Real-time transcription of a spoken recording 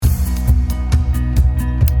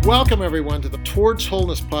Welcome, everyone, to the Towards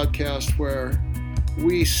Wholeness podcast, where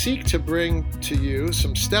we seek to bring to you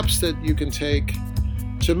some steps that you can take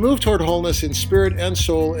to move toward wholeness in spirit and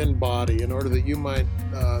soul and body in order that you might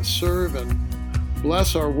serve and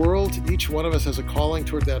bless our world. Each one of us has a calling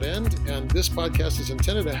toward that end, and this podcast is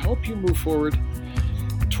intended to help you move forward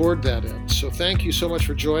toward that end. So thank you so much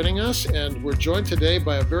for joining us, and we're joined today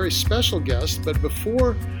by a very special guest. But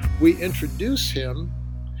before we introduce him,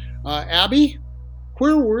 Abby,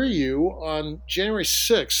 where were you on January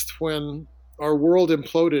 6th when our world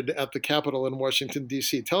imploded at the Capitol in Washington,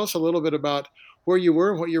 D.C.? Tell us a little bit about where you were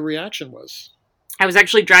and what your reaction was. I was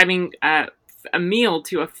actually driving a meal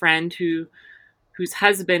to a friend whose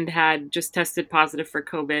husband had just tested positive for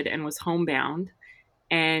COVID and was homebound.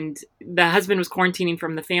 And the husband was quarantining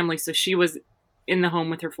from the family, so she was in the home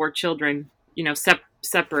with her 4 children,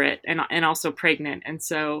 separate and also pregnant. And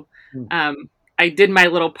so I did my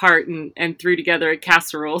little part and threw together a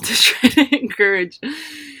casserole to try to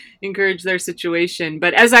encourage their situation.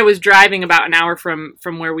 But as I was driving about an hour from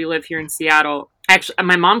where we live here in Seattle, actually,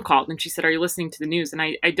 my mom called and she said, "Are you listening to the news?" And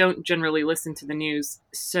I don't generally listen to the news.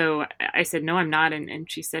 So I said, "No, I'm not." And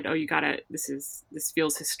she said, "Oh, you gotta, this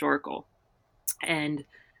feels historical." And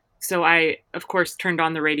so I, of course, turned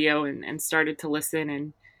on the radio and started to listen.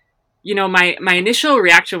 And, my initial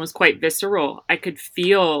reaction was quite visceral. I could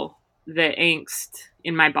feel the angst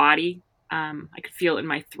in my body. I could feel it in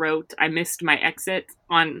my throat. I missed my exit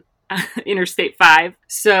on Interstate 5.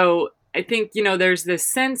 So I think, there's this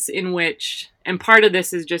sense in which, and part of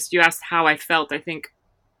this is just, you asked how I felt. I think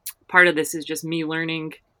part of this is just me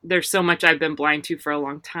learning there's so much I've been blind to for a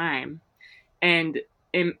long time. And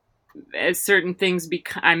as certain things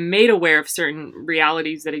I'm made aware of certain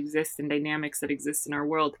realities that exist and dynamics that exist in our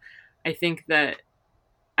world, I think that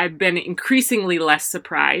I've been increasingly less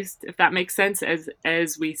surprised, if that makes sense,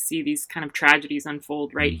 as we see these kind of tragedies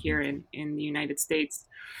unfold right here in the United States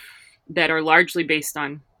that are largely based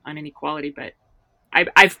on inequality. But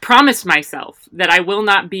I've promised myself that I will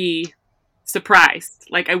not be surprised.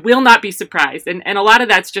 Like, I will not be surprised. And a lot of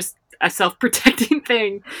that's just a self-protecting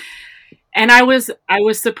thing. And I was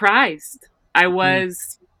surprised. I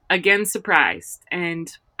was again surprised.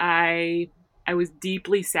 And I was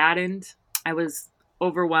deeply saddened. I was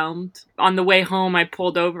overwhelmed. On the way home, I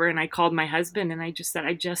pulled over and I called my husband and I just said,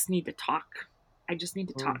 "I just need to talk. I just need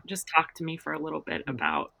to talk. Just talk to me for a little bit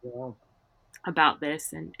about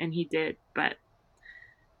this." And he did. But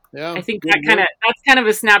I think that's kind of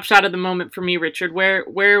a snapshot of the moment for me, Richard. Where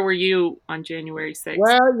were you on January 6th?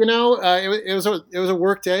 Well, it was a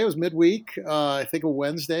work day. It was midweek. I think a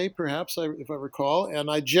Wednesday, perhaps, if I recall. And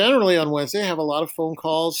I generally on Wednesday have a lot of phone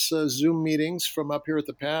calls, Zoom meetings from up here at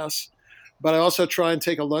the pass. But I also try and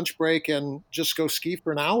take a lunch break and just go ski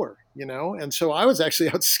for an hour, And so I was actually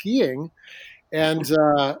out skiing, and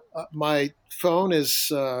my phone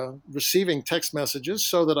is receiving text messages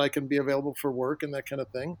so that I can be available for work and that kind of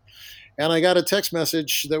thing. And I got a text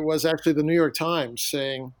message that was actually the New York Times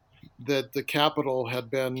saying that the Capitol had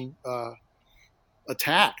been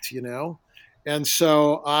attacked, And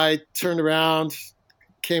so I turned around,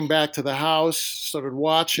 came back to the house, started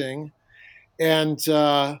watching, and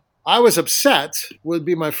I was upset, would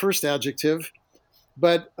be my first adjective,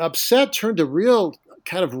 but upset turned to real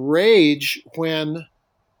kind of rage when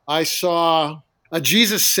I saw a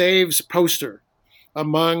Jesus Saves poster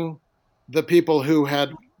among the people who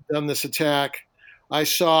had done this attack. I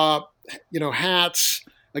saw, hats,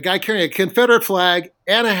 a guy carrying a Confederate flag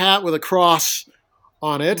and a hat with a cross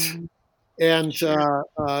on it, and,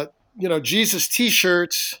 Jesus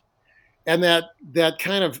T-shirts, and that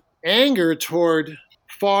kind of anger toward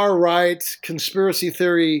far-right conspiracy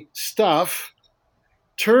theory stuff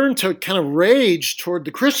turned to kind of rage toward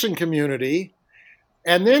the Christian community,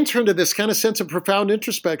 and then turned to this kind of sense of profound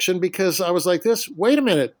introspection, because I was like this, wait a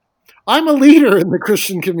minute, I'm a leader in the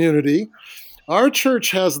Christian community. Our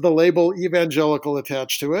church has the label evangelical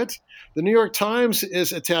attached to it. The New York Times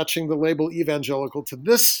is attaching the label evangelical to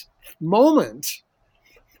this moment.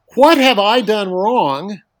 What have I done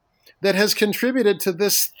wrong that has contributed to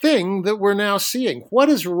this thing that we're now seeing? What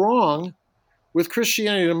is wrong with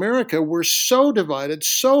Christianity in America? We're so divided,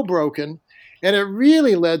 so broken, and it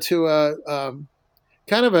really led to a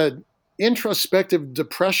kind of an introspective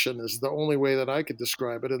depression is the only way that I could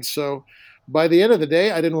describe it. And so by the end of the day,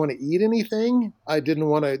 I didn't want to eat anything. I didn't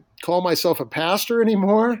want to call myself a pastor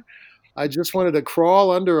anymore. I just wanted to crawl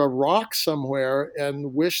under a rock somewhere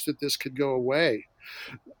and wish that this could go away.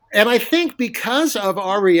 And I think because of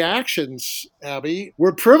our reactions, Abby,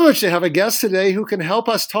 we're privileged to have a guest today who can help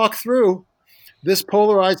us talk through this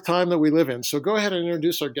polarized time that we live in. So go ahead and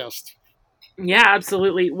introduce our guest. Yeah,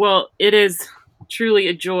 absolutely. Well, it is truly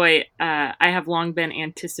a joy. I have long been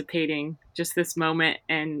anticipating just this moment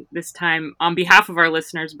and this time on behalf of our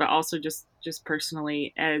listeners, but also just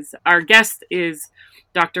personally, as our guest is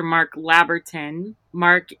Dr. Mark Labberton.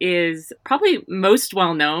 Mark is probably most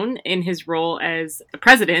well known in his role as the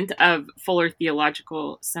president of Fuller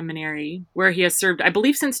Theological Seminary, where he has served, I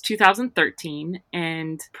believe, since 2013.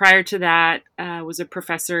 And prior to that, was a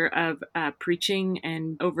professor of preaching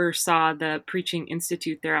and oversaw the Preaching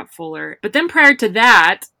Institute there at Fuller. But then prior to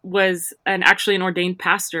that, was actually an ordained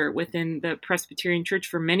pastor within the Presbyterian Church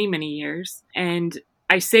for many, many years. And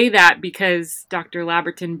I say that because Dr.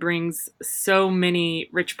 Labberton brings so many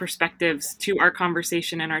rich perspectives to our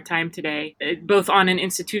conversation and our time today, both on an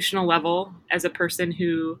institutional level as a person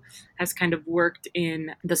who has kind of worked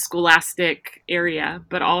in the scholastic area,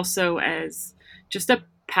 but also as just a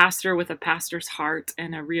pastor with a pastor's heart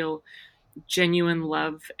and a real genuine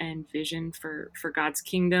love and vision for God's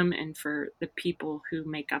kingdom and for the people who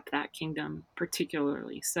make up that kingdom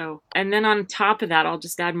particularly. So, and then on top of that, I'll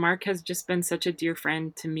just add, Mark has just been such a dear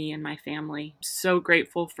friend to me and my family. So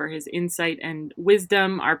grateful for his insight and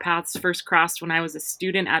wisdom. Our paths first crossed when I was a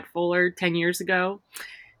student at Fuller 10 years ago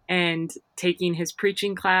and taking his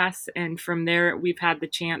preaching class. And from there, we've had the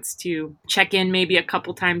chance to check in maybe a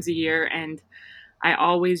couple times a year, and I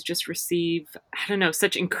always just receive,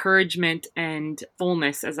 such encouragement and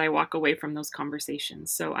fullness as I walk away from those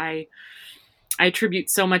conversations. So I attribute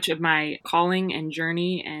so much of my calling and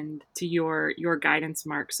journey and to your guidance,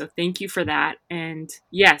 Mark. So thank you for that. And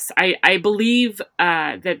yes, I believe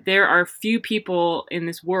that there are few people in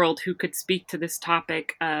this world who could speak to this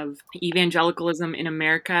topic of evangelicalism in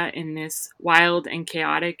America in this wild and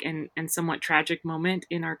chaotic and somewhat tragic moment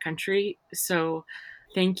in our country. So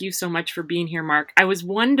thank you so much for being here, Mark. I was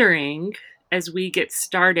wondering, as we get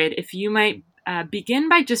started, if you might begin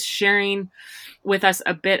by just sharing with us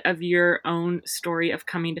a bit of your own story of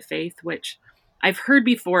coming to faith, which I've heard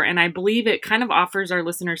before, and I believe it kind of offers our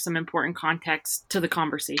listeners some important context to the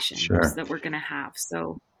conversation that we're going to have.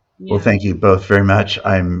 So, yeah. Well, thank you both very much.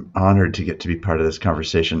 I'm honored to get to be part of this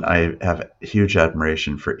conversation. I have huge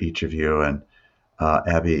admiration for each of you. And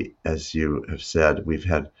Abby, as you have said, we've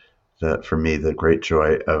had for me, the great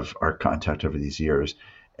joy of our contact over these years.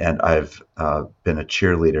 And I've been a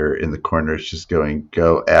cheerleader in the corners, just going,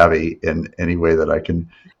 go Abby, in any way that I can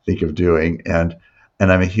think of doing. And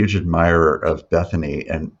I'm a huge admirer of Bethany.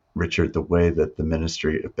 And Richard, the way that the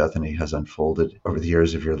ministry of Bethany has unfolded over the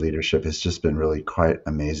years of your leadership has just been really quite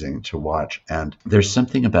amazing to watch. And there's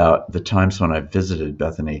something about the times when I've visited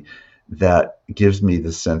Bethany that gives me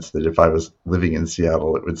the sense that if I was living in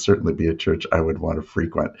Seattle, it would certainly be a church I would want to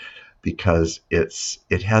frequent, because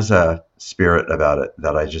it has a spirit about it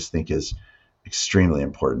that I just think is extremely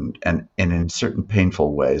important, and in certain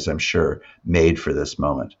painful ways, I'm sure, made for this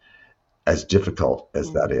moment, as difficult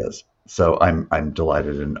as that is. So I'm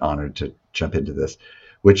delighted and honored to jump into this,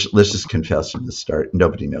 which, let's just confess from the start,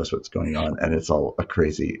 nobody knows what's going on, and it's all a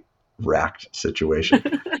crazy, racked situation.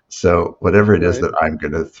 So whatever it is that I'm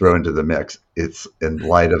going to throw into the mix, it's in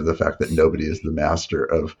light of the fact that nobody is the master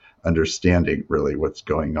of understanding really what's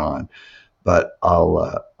going on. But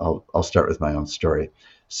I'll start with my own story.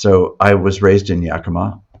 So I was raised in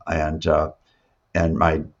Yakima, and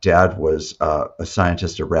my dad was a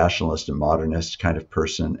scientist, a rationalist, a modernist kind of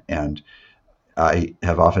person, and I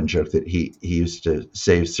have often joked that he used to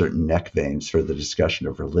save certain neck veins for the discussion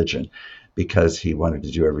of religion, because he wanted to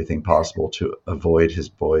do everything possible to avoid his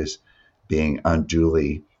boys being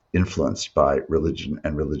unduly influenced by religion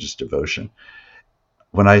and religious devotion.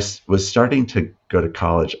 When I was starting to go to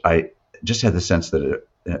college, I just had the sense that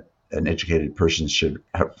an educated person should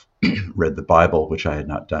have read the Bible, which I had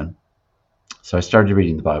not done. So I started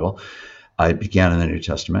reading the Bible. I began in the New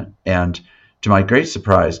Testament, and to my great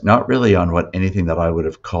surprise, not really on anything that I would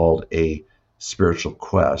have called a spiritual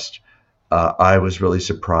quest, I was really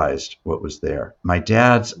surprised what was there. My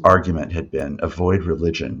dad's argument had been avoid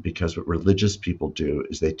religion, because what religious people do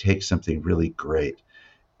is they take something really great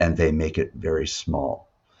and they make it very small.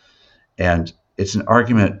 And it's an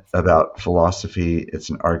argument about philosophy. It's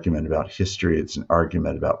an argument about history. It's an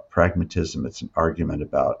argument about pragmatism. It's an argument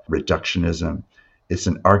about reductionism. It's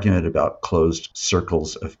an argument about closed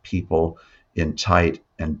circles of people in tight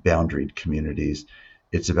and boundaried communities.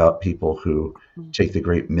 It's about people who take the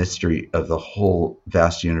great mystery of the whole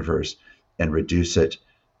vast universe and reduce it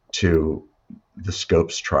to the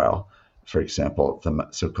Scopes trial, for example, the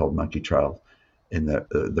so-called monkey trial in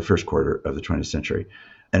the first quarter of the 20th century.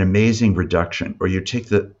 An amazing reduction, where you take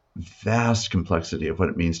the vast complexity of what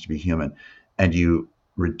it means to be human and you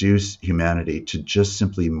reduce humanity to just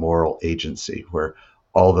simply moral agency, where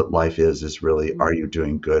all that life is really, are you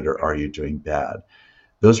doing good or are you doing bad?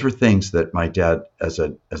 Those were things that my dad, as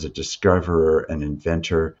a discoverer, an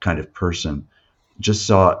inventor kind of person, just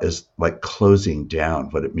saw as like closing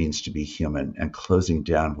down what it means to be human and closing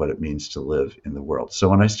down what it means to live in the world. So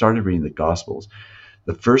when I started reading the Gospels,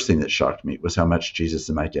 the first thing that shocked me was how much Jesus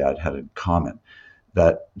and my dad had in common.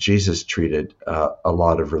 That Jesus treated a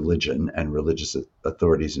lot of religion and religious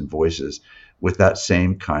authorities and voices with that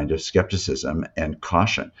same kind of skepticism and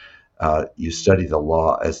caution. You study the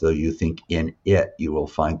law as though you think in it you will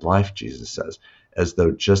find life, Jesus says, as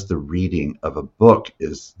though just the reading of a book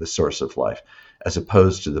is the source of life, as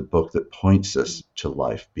opposed to the book that points us to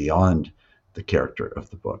life beyond the character of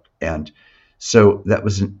the book. And so that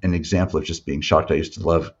was an example of just being shocked. I used to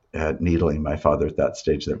love needling my father at that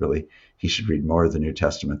stage that really he should read more of the New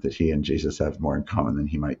Testament, that he and Jesus have more in common than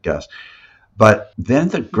he might guess. But then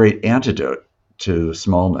the great antidote to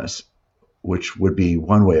smallness, which would be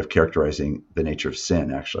one way of characterizing the nature of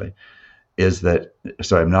sin, actually, is that,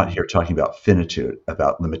 so I'm not here talking about finitude,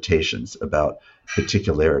 about limitations, about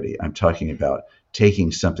particularity. I'm talking about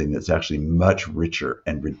taking something that's actually much richer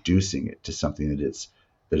and reducing it to something that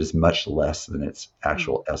is much less than its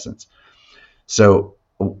actual essence. So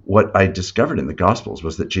what I discovered in the Gospels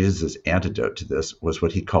was that Jesus' antidote to this was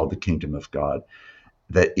what he called the kingdom of God.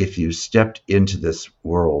 That if you stepped into this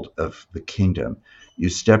world of the kingdom, you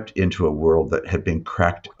stepped into a world that had been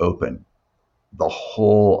cracked open. The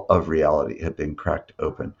whole of reality had been cracked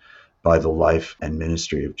open by the life and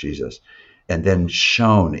ministry of Jesus, and then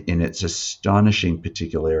shown in its astonishing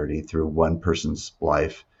particularity through one person's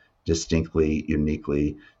life, distinctly,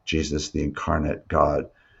 uniquely, Jesus, the incarnate God.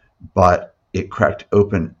 But it cracked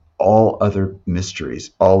open all other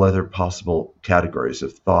mysteries, all other possible categories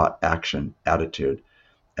of thought, action, attitude,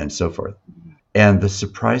 and so forth. And the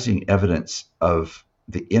surprising evidence of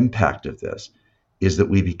the impact of this is that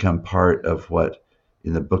we become part of what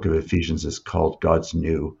in the book of Ephesians is called God's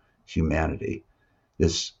new humanity,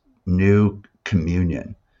 this new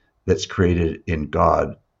communion that's created in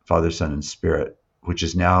God, Father, Son, and Spirit, which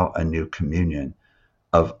is now a new communion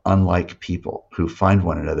of unlike people who find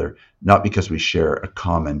one another, not because we share a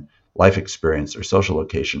common life experience or social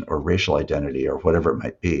location or racial identity or whatever it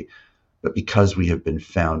might be, but because we have been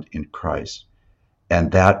found in Christ.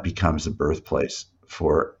 And that becomes a birthplace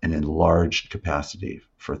for an enlarged capacity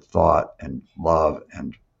for thought and love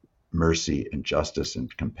and mercy and justice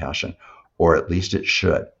and compassion, or at least it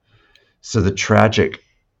should. So the tragic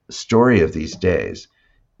story of these days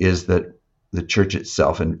is that the church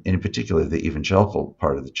itself, and in particular the evangelical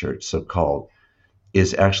part of the church, so-called,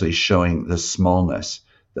 is actually showing the smallness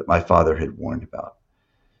that my father had warned about.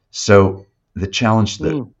 So the challenge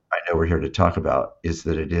that I know we're here to talk about is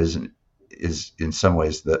that it is in some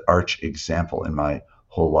ways the arch example in my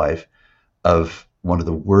whole life of one of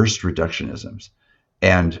the worst reductionisms,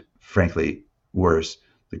 and frankly, worse,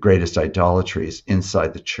 the greatest idolatries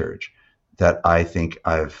inside the church that I think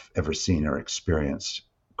I've ever seen or experienced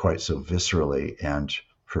quite so viscerally and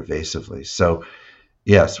pervasively. So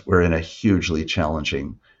yes, we're in a hugely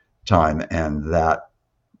challenging time, and that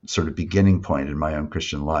sort of beginning point in my own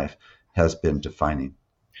Christian life has been defining.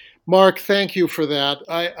 Mark, thank you for that.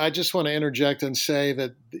 I just want to interject and say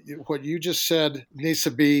that what you just said needs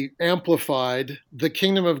to be amplified. The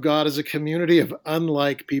kingdom of God is a community of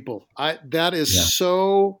unlike people. That is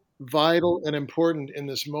so vital and important in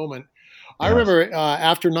this moment. I remember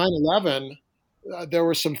after 9/11, there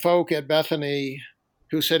were some folk at Bethany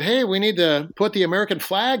who said, "Hey, we need to put the American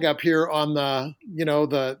flag up here on the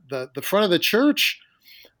front of the church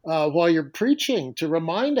while you're preaching to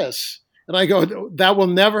remind us." And I go, that will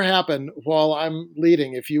never happen while I'm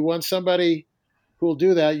leading. If you want somebody who will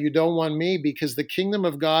do that, you don't want me, because the kingdom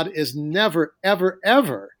of God is never, ever,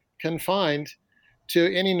 ever confined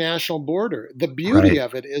to any national border. The beauty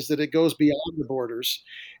of it is that it goes beyond the borders.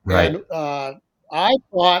 Right. And I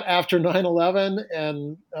thought after 9/11,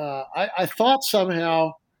 and I thought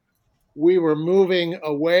somehow we were moving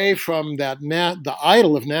away from the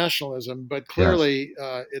idol of nationalism, but clearly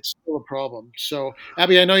it's still a problem. So,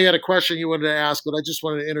 Abby, I know you had a question you wanted to ask, but I just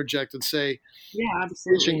wanted to interject and say, yeah,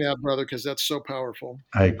 absolutely, preaching that, brother, because that's so powerful.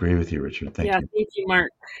 I agree with you, Richard. Thank you. Thank you,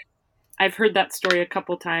 Mark. I've heard that story a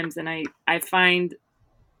couple times, and I find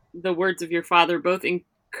the words of your father both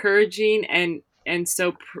encouraging and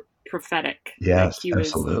so prophetic. Yes, like he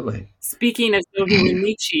absolutely. Was speaking as though he were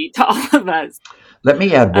Nietzsche to all of us. Let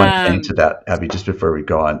me add one thing to that, Abby, just before we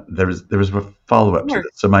go on. There was a follow-up to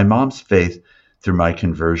this. So my mom's faith through my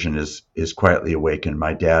conversion is quietly awakened.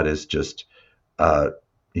 My dad is just,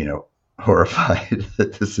 horrified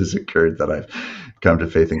that this has occurred, that I've come to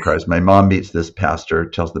faith in Christ. My mom meets this pastor,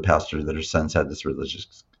 tells the pastor that her son's had this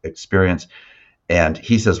religious experience, and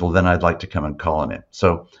he says, well, then I'd like to come and call on him.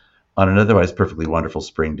 So on an otherwise perfectly wonderful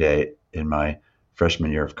spring day in my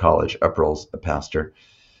freshman year of college, up rolls a pastor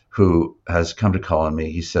who has come to call on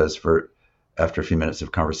me. He says, after a few minutes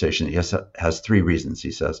of conversation, he has three reasons.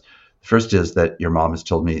 He says, the first is that your mom has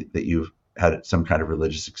told me that you've had some kind of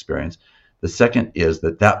religious experience. The second is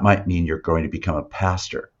that might mean you're going to become a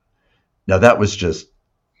pastor. Now, that was just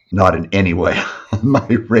not in any way on my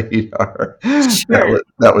radar. Sure.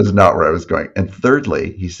 That was not where I was going. And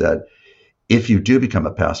thirdly, he said, if you do become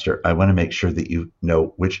a pastor, I want to make sure that you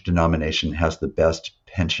know which denomination has the best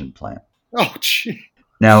pension plan. Oh, gee.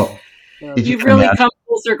 Now, you've really come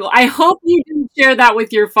full circle. I hope you didn't share that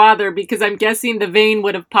with your father, because I'm guessing the vein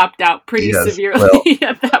would have popped out pretty severely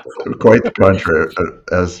at that point. Quite the contrary,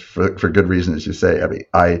 as for good reason, as you say, Abby.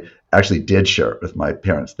 I actually did share it with my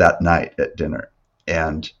parents that night at dinner.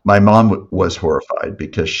 And my mom was horrified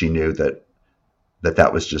because she knew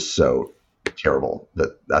that was just so terrible,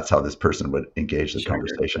 that's how this person would engage the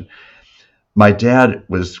conversation. My dad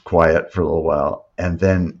was quiet for a little while, and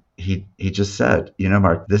then he just said,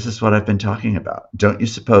 Mark, this is what I've been talking about. Don't you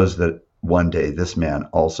suppose that one day this man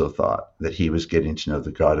also thought that he was getting to know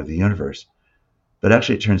the God of the universe? But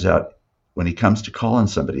actually, it turns out when he comes to call on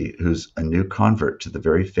somebody who's a new convert to the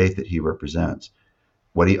very faith that he represents,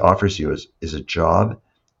 what he offers you is a job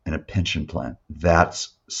and a pension plan. That's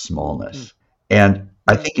smallness. And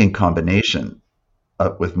I think in combination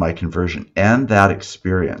with my conversion and that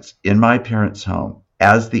experience in my parents' home,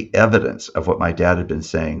 as the evidence of what my dad had been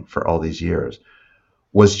saying for all these years,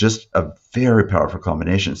 was just a very powerful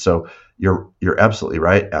combination. So you're absolutely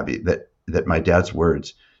right, Abby, that my dad's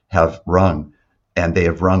words have rung, and they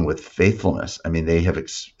have rung with faithfulness. I mean, they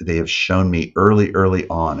have shown me early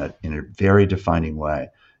on in a very defining way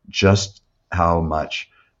just how much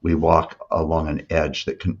we walk along an edge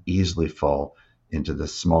that can easily fall into the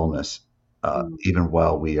smallness, even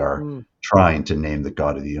while we are trying to name the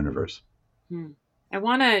God of the universe. I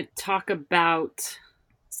want to talk about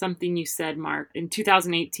something you said, Mark. In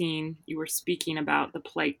 2018, you were speaking about the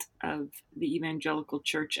plight of the evangelical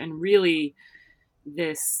church, and really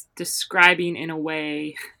this describing in a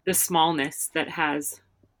way the smallness that has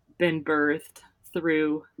been birthed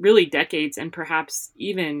through really decades, and perhaps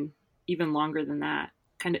even longer than that.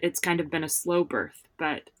 It's kind of been a slow birth,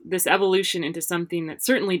 but this evolution into something that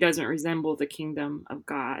certainly doesn't resemble the kingdom of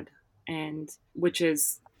God, and which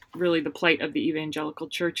is really the plight of the evangelical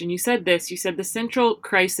church. And you said the central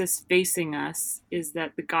crisis facing us is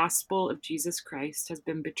that the gospel of Jesus Christ has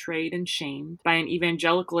been betrayed and shamed by an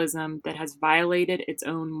evangelicalism that has violated its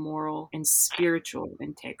own moral and spiritual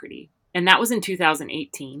integrity. And that was in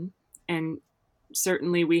 2018. And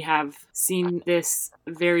certainly we have seen this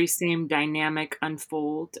very same dynamic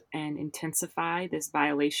unfold and intensify, this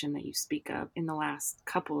violation that you speak of, in the last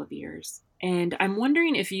couple of years. And I'm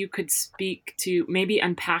wondering if you could speak to, maybe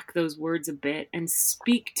unpack those words a bit and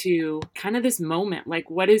speak to kind of this moment. Like,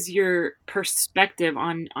 what is your perspective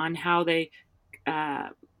on how they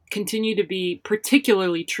continue to be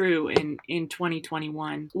particularly true in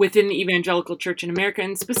 2021 within the evangelical church in America,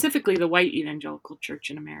 and specifically the white evangelical church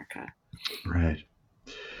in America? Right.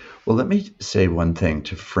 Well, let me say one thing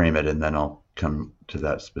to frame it, and then I'll come to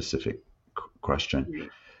that specific question. Mm-hmm.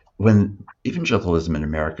 When evangelicalism in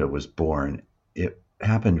America was born, it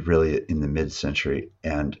happened really in the mid-century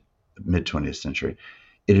and mid-20th century.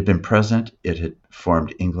 It had been present. It had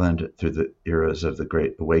formed England through the eras of the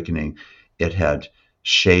Great Awakening. It had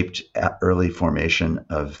shaped early formation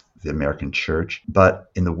of the American church.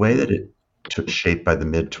 But in the way that it took shape by the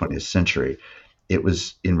mid-20th century, it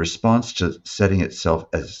was in response to setting itself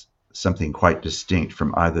as something quite distinct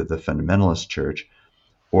from either the fundamentalist church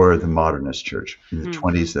or the modernist church. In the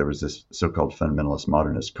 20s, there was this so-called fundamentalist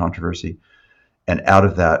modernist controversy. And out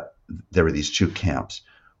of that, there were these two camps.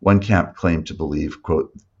 One camp claimed to believe,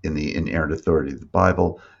 quote, in the inerrant authority of the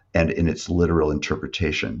Bible and in its literal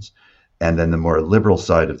interpretations. And then the more liberal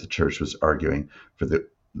side of the church was arguing for the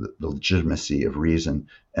legitimacy of reason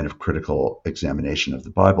and of critical examination of the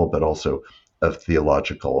Bible, but also of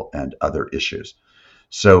theological and other issues.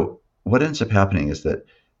 So what ends up happening is that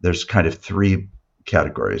there's kind of three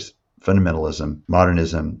categories: fundamentalism,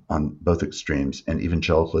 modernism on both extremes, and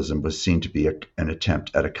evangelicalism was seen to be an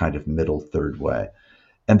attempt at a kind of middle third way.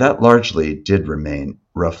 And that largely did remain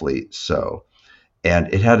roughly so.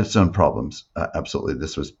 And it had its own problems. Absolutely,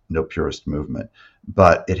 this was no purist movement,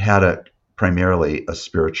 but it had primarily a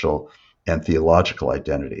spiritual and theological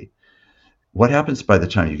identity. What happens by the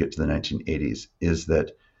time you get to the 1980s is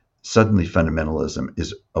that suddenly fundamentalism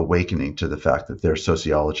is awakening to the fact that their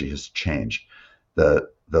sociology has changed. The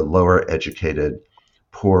lower educated,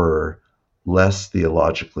 poorer, less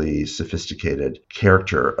theologically sophisticated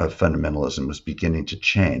character of fundamentalism was beginning to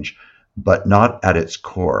change, but not at its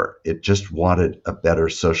core. It just wanted a better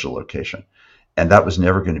social location. And that was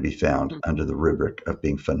never going to be found under the rubric of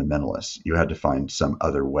being fundamentalists. You had to find some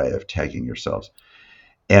other way of tagging yourselves.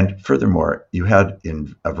 And furthermore, you had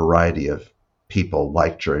in a variety of people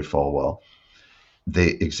like Jerry Falwell,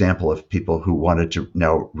 the example of people who wanted to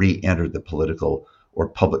now re-enter the political or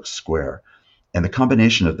public square. And the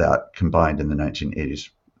combination of that combined in the 1980s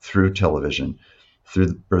through television, through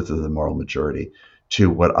the birth of the moral majority, to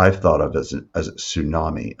what I've thought of as a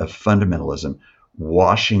tsunami of fundamentalism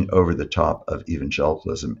washing over the top of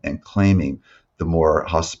evangelicalism and claiming the more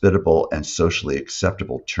hospitable and socially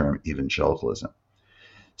acceptable term evangelicalism.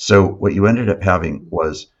 So what you ended up having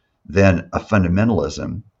was then a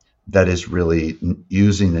fundamentalism that is really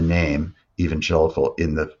using the name evangelical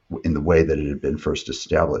in the way that it had been first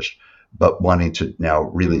established, but wanting to now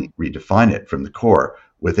really redefine it from the core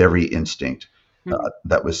with every instinct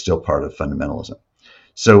that was still part of fundamentalism.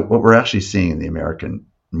 So what we're actually seeing in the American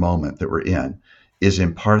moment that we're in is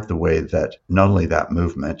in part the way that not only that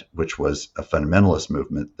movement, which was a fundamentalist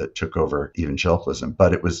movement that took over evangelicalism,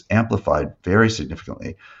 but it was amplified very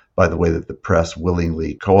significantly by the way that the press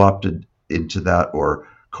willingly co-opted into that or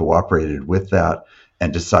cooperated with that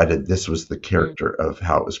and decided this was the character of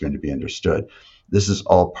how it was going to be understood. This is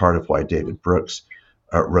all part of why David Brooks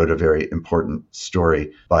wrote a very important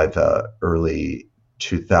story by the early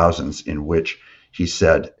 2000s in which he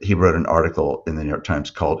said he wrote an article in the New York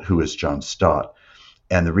Times called "Who is John Stott?"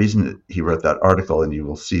 And the reason that he wrote that article, and you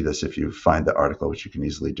will see this if you find the article, which you can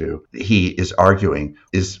easily do, he is arguing,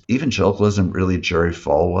 is evangelicalism really Jerry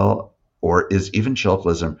Falwell? Or is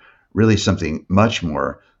evangelicalism really something much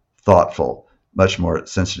more thoughtful, much more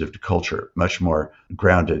sensitive to culture, much more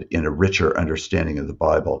grounded in a richer understanding of the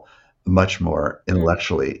Bible, much more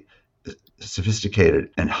intellectually sophisticated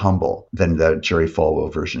and humble than the Jerry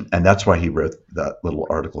Falwell version? And that's why he wrote that little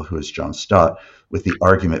article, "Who is John Stott?" with the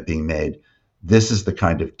argument being made, this is the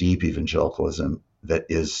kind of deep evangelicalism that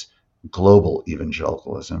is global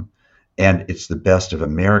evangelicalism, and it's the best of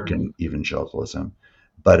American evangelicalism,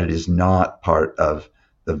 but it is not part of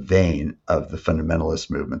the vein of the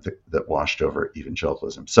fundamentalist movement that washed over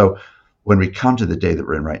evangelicalism. So when we come to the day that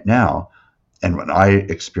we're in right now, and when I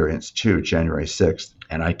experienced too, January 6th,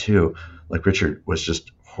 and I too, like Richard, was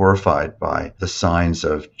just horrified by the signs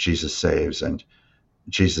of Jesus saves and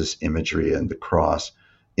Jesus imagery and the cross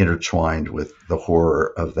intertwined with the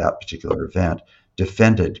horror of that particular event,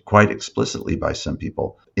 defended quite explicitly by some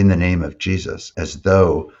people in the name of Jesus, as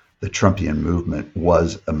though the Trumpian movement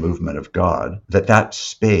was a movement of God, that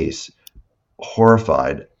space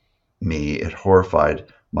horrified me. It horrified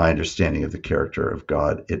my understanding of the character of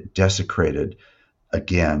God. It desecrated,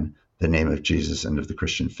 again, the name of Jesus and of the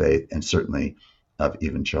Christian faith, and certainly of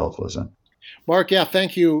evangelicalism. Mark, yeah,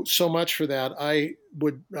 thank you so much for that. I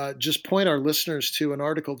would just point our listeners to an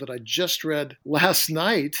article that I just read last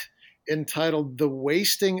night entitled "The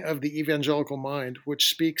Wasting of the Evangelical Mind," which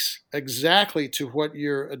speaks exactly to what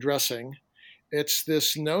you're addressing. It's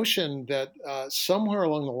this notion that somewhere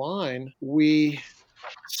along the line, we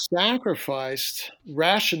sacrificed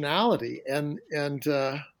rationality, and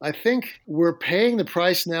I think we're paying the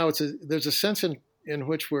price now. There's a sense in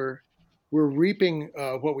which we're reaping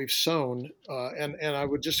what we've sown, and I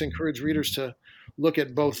would just encourage readers to look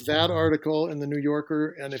at both that article in the New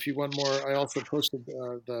Yorker, and if you want more, I also posted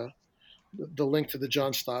the link to the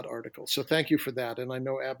John Stott article. So thank you for that. And I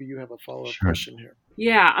know, Abby, you have a follow-up question here.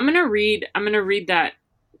 Yeah, I'm gonna read that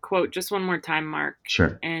quote just one more time, Mark.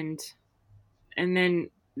 Sure. And then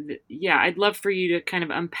I'd love for you to kind of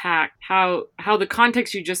unpack how the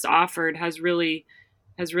context you just offered has really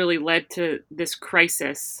led to this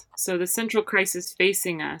crisis. So the central crisis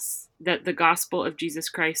facing us, that the gospel of Jesus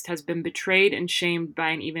Christ has been betrayed and shamed by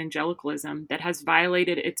an evangelicalism that has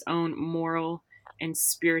violated its own moral and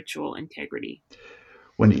spiritual integrity.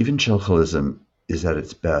 When evangelicalism is at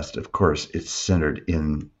its best, of course, it's centered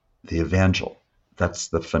in the evangel. That's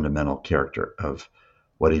the fundamental character of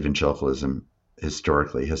what evangelicalism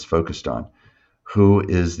historically has focused on. Who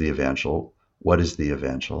is the evangel? What is the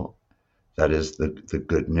evangel? That is the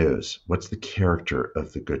good news. What's the character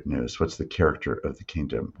of the good news? What's the character of the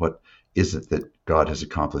kingdom? What is it that God has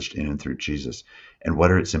accomplished in and through Jesus? And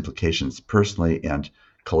what are its implications personally and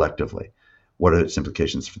collectively? What are its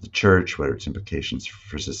implications for the church? What are its implications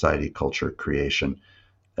for society, culture, creation,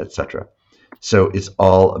 etc.? So it's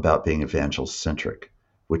all about being evangel-centric,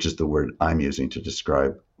 which is the word I'm using to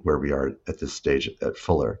describe where we are at this stage at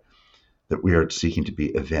Fuller. that we are seeking to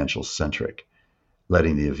be evangel-centric,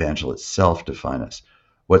 letting the evangel itself define us.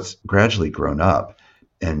 What's gradually grown up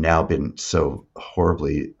and now been so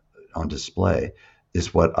horribly on display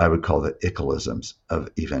is what I would call the ickleisms of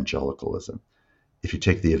evangelicalism. If you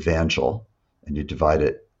take the evangel and you divide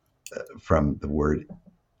it from the word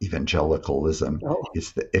evangelicalism,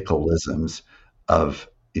 it's the ickleisms of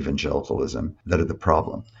evangelicalism that are the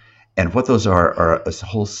problem. And what those are a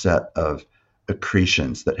whole set of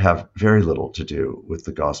accretions that have very little to do with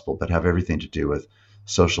the gospel, but have everything to do with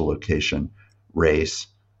social location, race,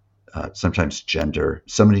 sometimes gender,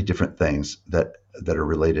 so many different things that are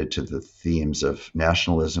related to the themes of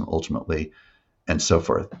nationalism ultimately, and so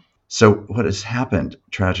forth. So what has happened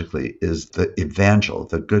tragically is the evangel,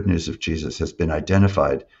 the good news of Jesus, has been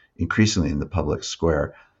identified increasingly in the public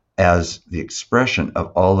square as the expression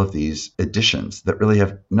of all of these additions that really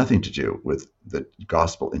have nothing to do with the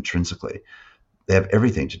gospel intrinsically. They have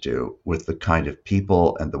everything to do with the kind of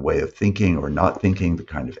people and the way of thinking or not thinking, the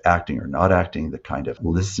kind of acting or not acting, the kind of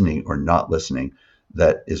listening or not listening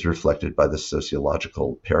that is reflected by the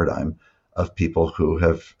sociological paradigm of people who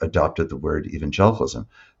have adopted the word evangelicalism,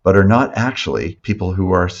 but are not actually people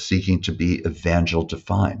who are seeking to be evangel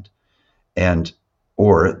defined. And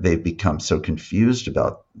or they've become so confused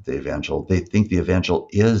about the evangel, they think the evangel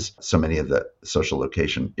is so many of the social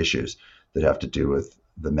location issues that have to do with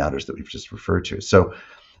the matters that we've just referred to. So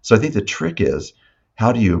I think the trick is,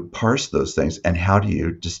 how do you parse those things and how do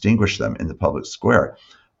you distinguish them in the public square?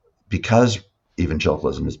 Because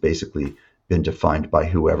evangelicalism has basically been defined by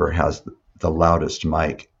whoever has the loudest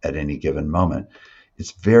mic at any given moment,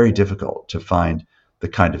 it's very difficult to find the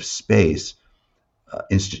kind of space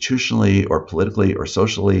institutionally or politically or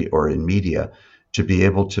socially or in media to be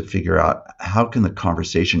able to figure out how can the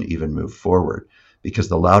conversation even move forward, because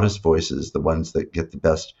the loudest voices, the ones that get the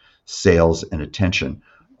best sales and attention,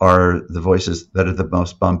 are the voices that are the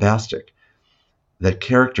most bombastic. The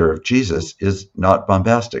character of Jesus is not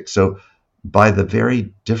bombastic. So by the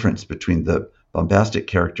very difference between the bombastic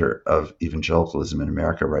character of evangelicalism in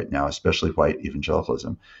America right now, especially white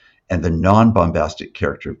evangelicalism, and the non-bombastic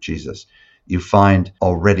character of Jesus, you find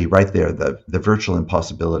already right there the virtual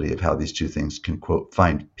impossibility of how these two things can, quote,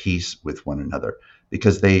 find peace with one another,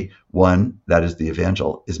 because one, that is the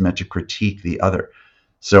evangel, is meant to critique the other.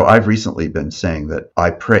 So I've recently been saying that I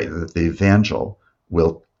pray that the evangel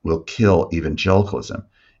will kill evangelicalism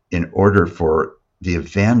in order for the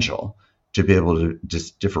evangel to be able to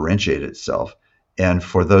just differentiate itself, and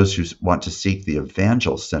for those who want to seek the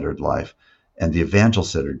evangel-centered life and the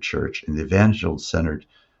evangel-centered church and the evangel-centered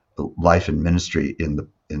life and ministry in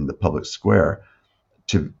the public square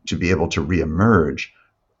to be able to reemerge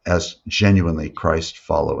as genuinely Christ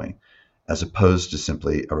following, as opposed to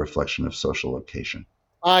simply a reflection of social location.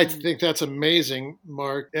 I think that's amazing,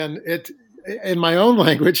 Mark. And in my own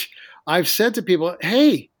language, I've said to people,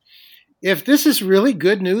 hey, if this is really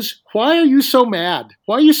good news, why are you so mad?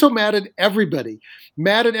 Why are you so mad at everybody?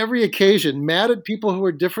 Mad at every occasion, mad at people who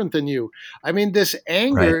are different than you. I mean, this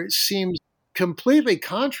anger seems completely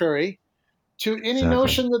contrary to any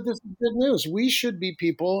notion that this is good news. We should be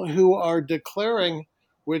people who are declaring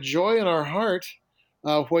with joy in our heart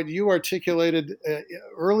what you articulated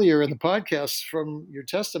earlier in the podcast from your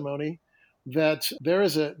testimony, that there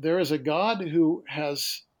is a God who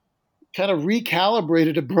has kind of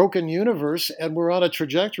recalibrated a broken universe, and we're on a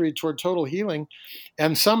trajectory toward total healing,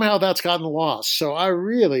 and somehow that's gotten lost. So I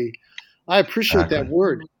appreciate that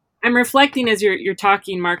word. I'm reflecting as you're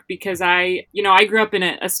talking, Mark, because I grew up in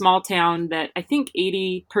a small town that I think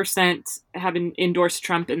 80% have endorsed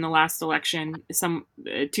Trump in the last election,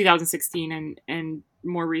 2016 and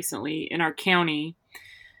more recently in our county,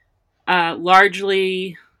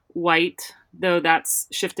 largely white, though that's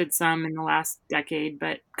shifted some in the last decade,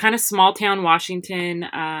 but kind of small town Washington.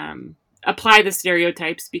 Apply the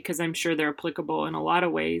stereotypes because I'm sure they're applicable in a lot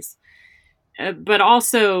of ways, but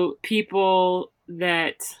also people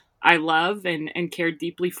that I love and care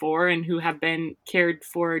deeply for, and who have been cared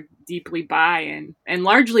for deeply by, and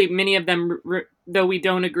largely many of them, though we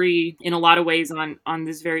don't agree in a lot of ways on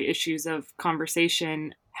these very issues of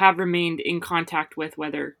conversation, have remained in contact with,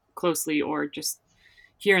 whether closely or just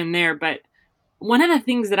here and there. But one of the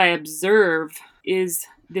things that I observe is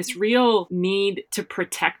this real need to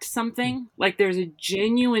protect something. Like there's a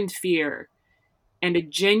genuine fear and a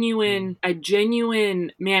genuine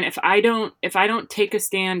man, if I don't take a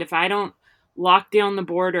stand, if I don't lock down the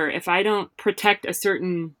border, if I don't protect a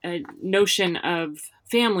certain notion of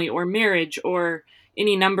family or marriage or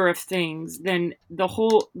any number of things, then the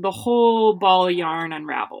whole ball of yarn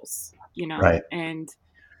unravels, Right. And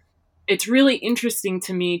it's really interesting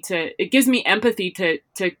to me it gives me empathy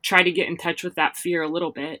to try to get in touch with that fear a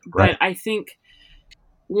little bit. Right. But I think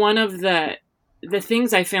one of the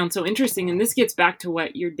things I found so interesting, and this gets back to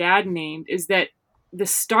what your dad named, is that the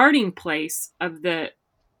starting place of the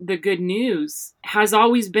good news has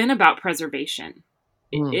always been about preservation.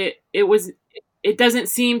 It doesn't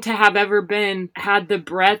seem to have ever had the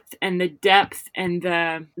breadth and the depth and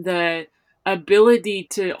the ability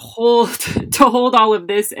to hold all of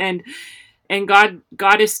this, and God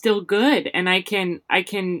is still good, and I can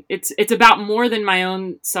it's about more than my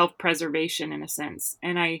own self-preservation in a sense.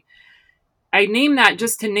 And I name that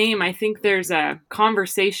just to name, I think there's a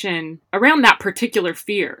conversation around that particular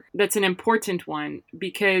fear that's an important one,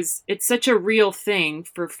 because it's such a real thing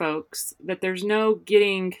for folks that there's no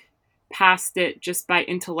getting past it just by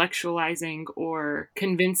intellectualizing or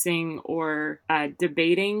convincing or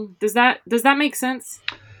debating. Does that make sense?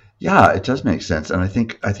 Yeah, it does make sense. And I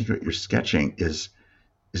think what you're sketching is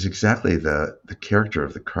exactly the character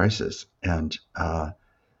of the crisis. And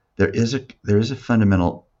there is a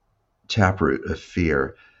fundamental taproot of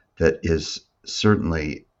fear that is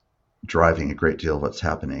certainly driving a great deal of what's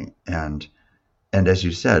happening. And as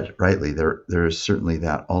you said rightly, there is certainly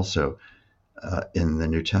that also in the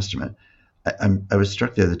New Testament. I was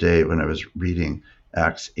struck the other day when I was reading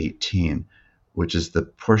Acts 18, which is the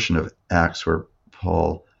portion of Acts where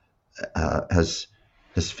Paul has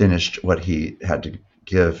finished what he had to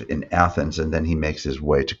give in Athens, and then he makes his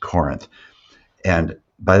way to Corinth. And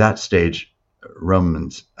by that stage,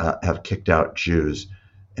 Romans have kicked out Jews,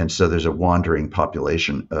 and so there's a wandering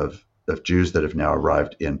population of Jews that have now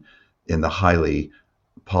arrived in the highly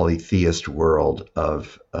polytheist world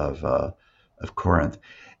of Corinth.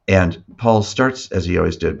 And Paul starts, as he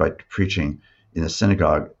always did, by preaching in the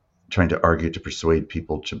synagogue, trying to argue to persuade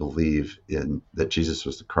people to believe in that Jesus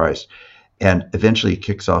was the Christ. And eventually he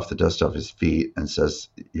kicks off the dust off his feet and says,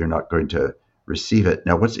 "You're not going to receive it."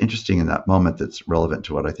 Now, what's interesting in that moment that's relevant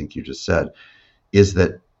to what I think you just said is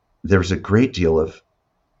that there's a great deal of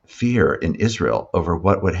fear in Israel over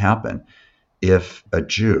what would happen if a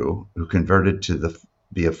Jew who converted to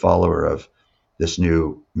be a follower of this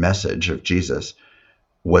new message of Jesus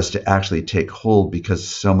was to actually take hold, because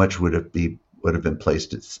so much would have been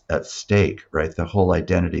placed at stake, right? The whole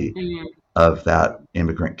identity of that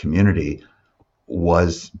immigrant community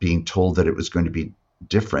was being told that it was going to be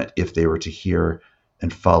different if they were to hear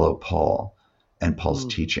and follow Paul and Paul's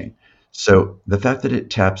teaching. So the fact that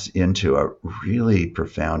it taps into a really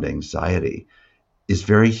profound anxiety is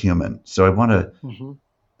very human. So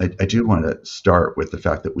I do want to start with the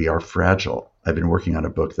fact that we are fragile. I've been working on a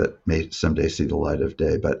book that may someday see the light of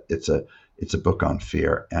day, but it's a book on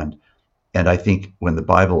fear. And I think when the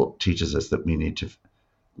Bible teaches us that we need to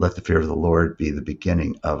let the fear of the Lord be the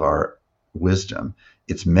beginning of our wisdom,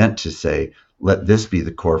 it's meant to say, let this be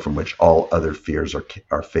the core from which all other fears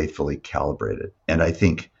are faithfully calibrated. And I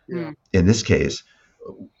think in this case,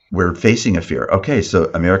 we're facing a fear. Okay,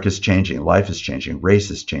 so America's changing, life is changing,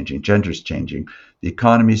 race is changing, gender is changing, the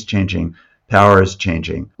economy is changing, power is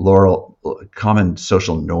changing, common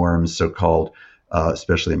social norms, so-called,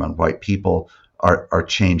 especially among white people, are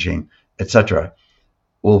changing, etc.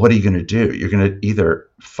 Well, what are you going to do? You're going to either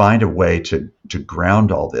find a way to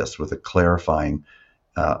ground all this with the clarifying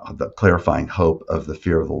hope of the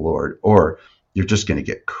fear of the Lord, or you're just going to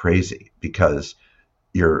get crazy because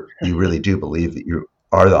you really do believe that you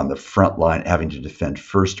are on the front line having to defend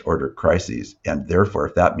first order crises, and therefore,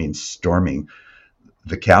 if that means storming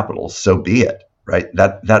the Capitol, so be it. Right?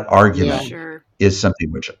 That argument is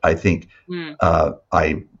something which I think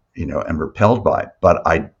I am repelled by, but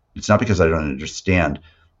it's not because I don't understand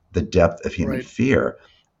the depth of human fear.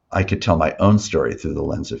 I could tell my own story through the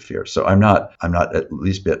lens of fear. So I'm not at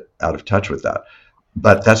least a bit out of touch with that.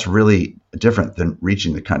 But that's really different than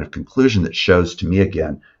reaching the kind of conclusion that shows to me,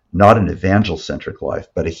 again, not an evangel-centric life,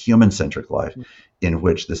 but a human-centric life in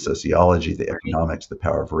which the sociology, the economics, the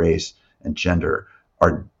power of race and gender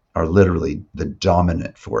are literally the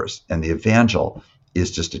dominant force. And the evangel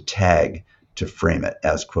is just a tag to frame it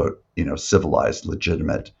as, quote, civilized,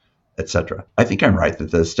 legitimate, etc. I think I'm right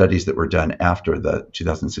that the studies that were done after the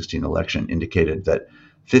 2016 election indicated that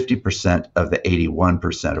 50% of the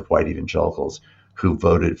 81% of white evangelicals who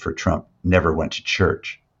voted for Trump never went to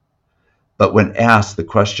church. But when asked the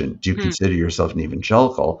question, do you consider yourself an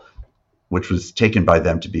evangelical, which was taken by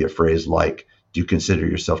them to be a phrase like, do you consider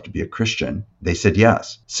yourself to be a Christian? They said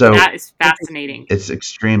yes. So that is fascinating. It's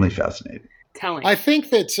extremely fascinating. Telling. I think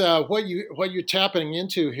that what you're tapping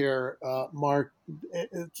into here, Mark,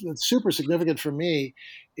 it's super significant for me,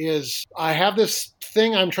 is I have this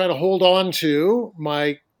thing I'm trying to hold on to,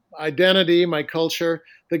 my identity, my culture,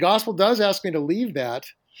 the gospel does ask me to leave that.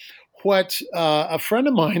 What a friend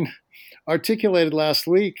of mine articulated last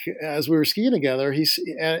week as we were skiing together,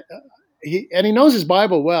 he knows his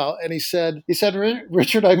Bible well, and he said,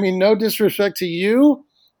 Richard, I mean no disrespect to you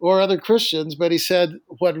or other Christians, but he said,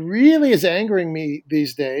 what really is angering me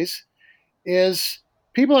these days is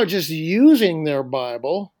people are just using their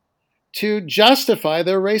Bible to justify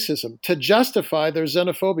their racism, to justify their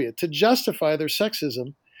xenophobia, to justify their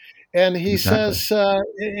sexism. And he says,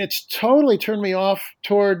 it's totally turned me off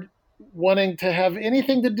toward wanting to have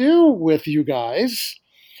anything to do with you guys.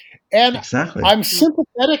 And I'm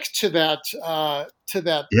sympathetic to that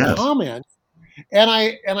yes. comment. And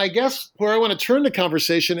I guess where I want to turn the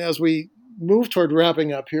conversation as we move toward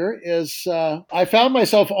wrapping up here is I found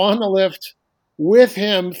myself on the lift with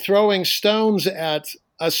him throwing stones at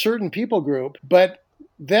a certain people group, but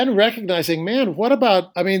then recognizing, man, what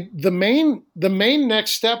about, I mean, the main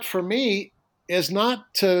next step for me is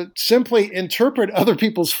not to simply interpret other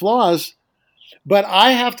people's flaws, but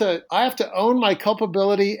I have to own my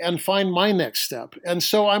culpability and find my next step. And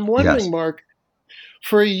so I'm wondering, Mark,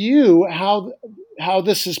 for you, how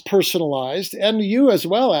this is personalized, and you as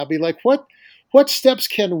well, Abby, like what steps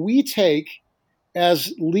can we take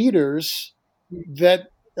as leaders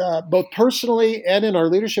that both personally and in our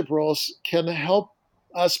leadership roles can help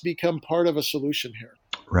us become part of a solution here?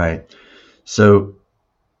 Right. So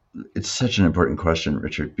it's such an important question,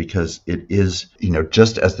 Richard, because it is,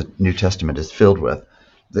 just as the New Testament is filled with,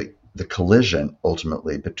 the collision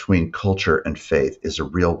ultimately between culture and faith is a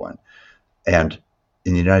real one. And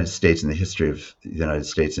in the United States, in the history of the United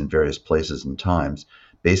States in various places and times,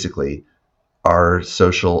 basically our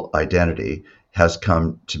social identity has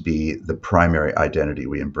come to be the primary identity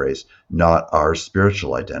we embrace, not our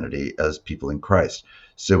spiritual identity as people in Christ.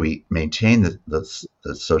 So we maintain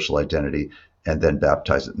the social identity and then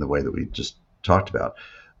baptize it in the way that we just talked about.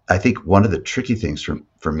 I think one of the tricky things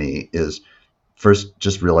for me is first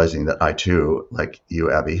just realizing that I too, like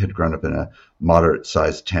you, Abby, had grown up in a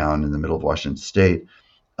moderate-sized town in the middle of Washington State.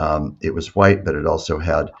 It was white, but it also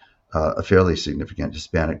had a fairly significant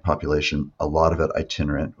Hispanic population, a lot of it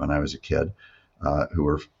itinerant when I was a kid, who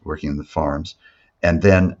were working in the farms, and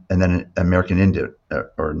then an American Indian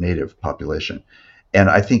or Native population. And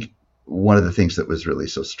I think one of the things that was really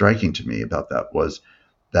so striking to me about that was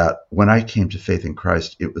that when I came to faith in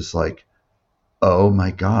Christ, it was like, oh my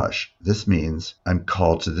gosh, this means I'm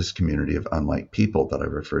called to this community of unlike people that I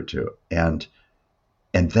referred to. And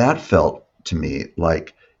that felt to me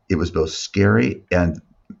like it was both scary and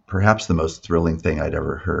perhaps the most thrilling thing I'd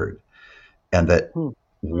ever heard. And that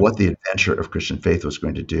what the adventure of Christian faith was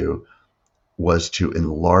going to do was to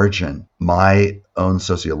enlarge my own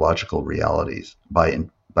sociological realities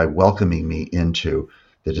by welcoming me into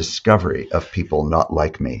the discovery of people not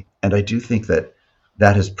like me. And I do think that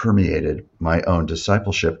has permeated my own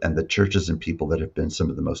discipleship, and the churches and people that have been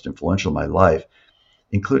some of the most influential in my life,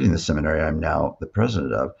 including the seminary I'm now the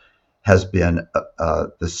president of, has been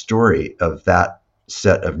the story of that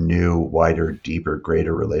set of new, wider, deeper,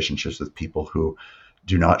 greater relationships with people who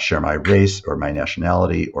do not share my race or my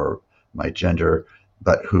nationality or my gender,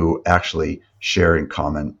 but who actually share in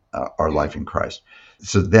common our life in Christ.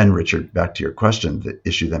 So then, Richard, back to your question, the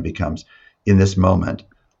issue then becomes, in this moment,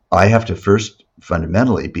 I have to first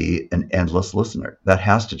fundamentally be an endless listener. That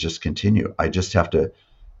has to just continue. I just have to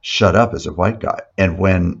shut up as a white guy. And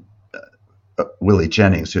when Willie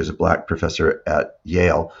Jennings, who's a black professor at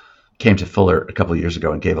Yale, came to Fuller a couple of years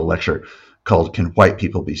ago and gave a lecture called "Can White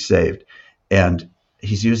People Be Saved?" And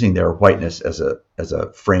he's using their whiteness as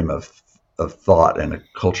a frame of thought and a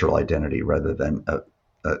cultural identity rather than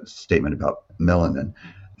a statement about melanin.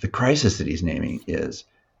 The crisis that he's naming is,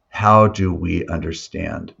 how do we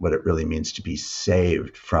understand what it really means to be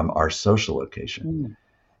saved from our social location?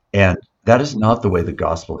 And that is not the way the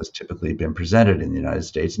gospel has typically been presented in the United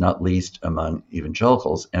States, not least among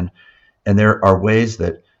evangelicals. And there are ways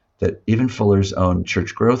that even Fuller's own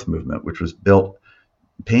church growth movement, which was built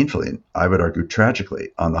painfully, I would argue tragically,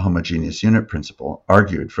 on the homogeneous unit principle,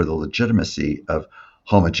 argued for the legitimacy of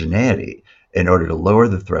homogeneity in order to lower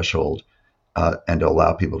the threshold and to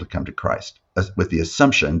allow people to come to Christ, with the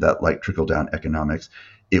assumption that, like trickle-down economics,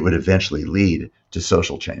 it would eventually lead to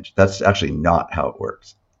social change. That's actually not how it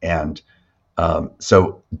works. And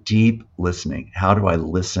so deep listening, how do I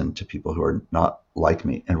listen to people who are not like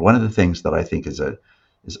me? And one of the things that I think is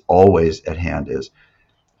always at hand is,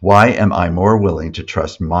 why am I more willing to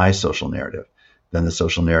trust my social narrative than the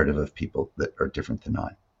social narrative of people that are different than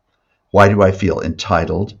I? Why do I feel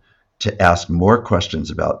entitled to ask more questions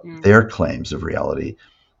about their claims of reality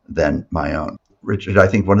than my own? Richard, I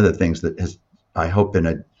think one of the things that has, I hope, been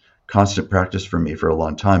a constant practice for me for a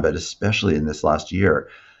long time, but especially in this last year,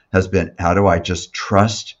 has been how do I just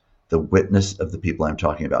trust the witness of the people I'm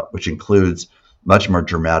talking about, which includes much more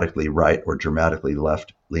dramatically right or dramatically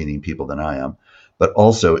left-leaning people than I am, but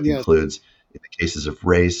also Yes. includes, in the cases of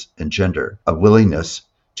race and gender, a willingness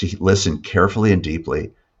to listen carefully and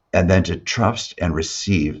deeply, and then to trust and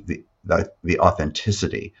receive the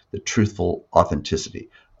authenticity, the truthful authenticity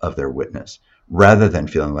of their witness, rather than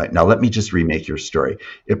feeling like, now let me just remake your story.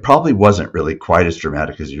 It probably wasn't really quite as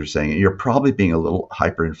dramatic as you're saying. You're probably being a little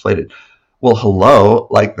hyperinflated. Well, hello,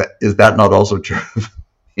 like that, is that not also true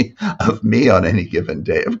of me on any given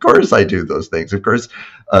day? Of course I do those things. Of course,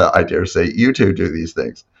 I dare say you two do these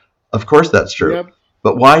things. Of course that's true. Yep.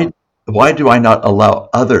 But why do I not allow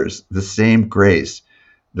others the same grace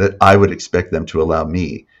that I would expect them to allow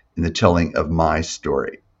me in the telling of my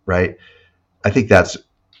story, right? I think that's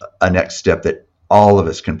a next step that all of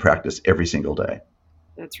us can practice every single day.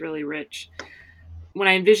 That's really rich. When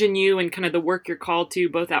I envision you and kind of the work you're called to,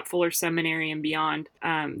 both at Fuller Seminary and beyond,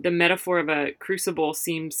 the metaphor of a crucible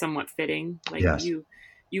seems somewhat fitting. Like Yes. you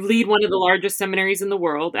lead one of the largest seminaries in the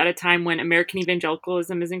world at a time when American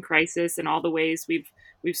evangelicalism is in crisis in all the ways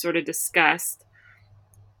we've sort of discussed.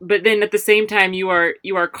 But then at the same time, you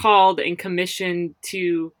are called and commissioned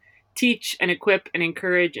to teach and equip and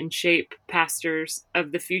encourage and shape pastors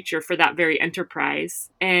of the future for that very enterprise.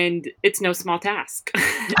 And it's no small task.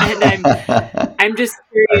 And I'm just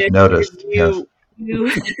curious. I've noticed, you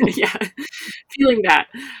yeah, feeling that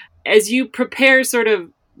as you prepare sort of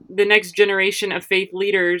the next generation of faith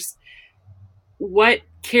leaders, what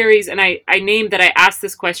carries, and I named that I asked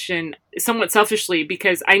this question somewhat selfishly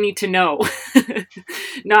because I need to know,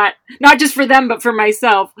 not just for them, but for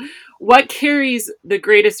myself, what carries the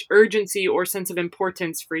greatest urgency or sense of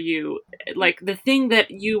importance for you? Like the thing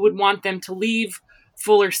that you would want them to leave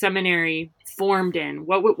Fuller Seminary formed in,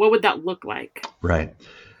 what would that look like? Right.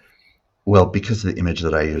 Well, because of the image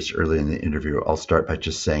that I used early in the interview, I'll start by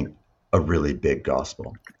just saying a really big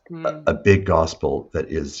gospel, a big gospel that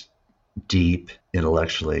is deep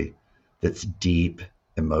intellectually, that's deep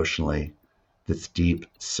emotionally, that's deep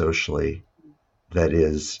socially, that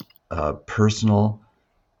is personal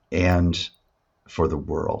and for the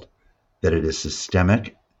world, that it is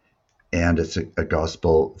systemic, and it's a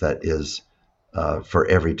gospel that is for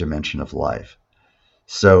every dimension of life.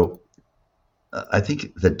 So I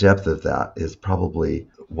think the depth of that is probably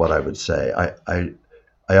what I would say.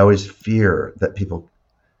 I always fear that people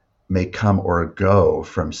may come or go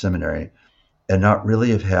from seminary and not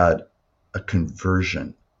really have had a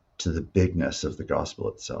conversion to the bigness of the gospel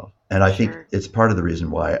itself. And I think it's part of the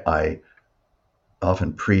reason why I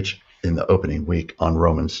often preach in the opening week on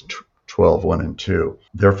Romans 12, 1 and 2.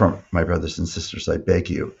 Therefore, my brothers and sisters, I beg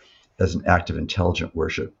you, as an act of intelligent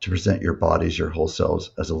worship, to present your bodies, your whole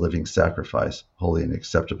selves, as a living sacrifice, holy and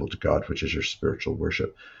acceptable to God, which is your spiritual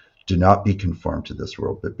worship. Do not be conformed to this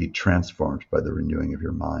world, but be transformed by the renewing of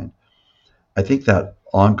your mind. I think that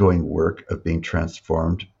ongoing work of being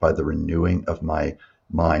transformed by the renewing of my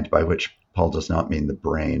mind, by which Paul does not mean the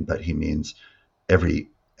brain, but he means every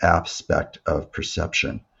aspect of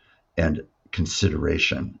perception and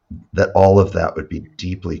consideration, that all of that would be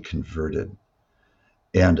deeply converted.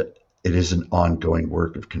 And it is an ongoing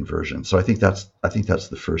work of conversion. So I think that's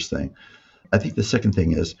the first thing. I think the second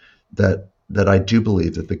thing is that I do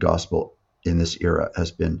believe that the gospel in this era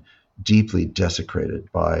has been deeply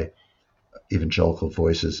desecrated by evangelical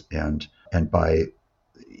voices and by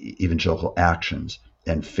evangelical actions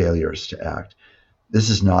and failures to act. This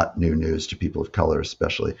is not new news to people of color,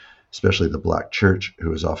 especially the Black church,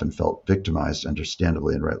 who has often felt victimized,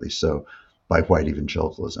 understandably and rightly so, by white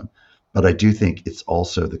evangelicalism. But I do think it's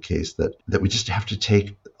also the case that we just have to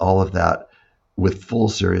take all of that with full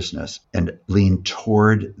seriousness and lean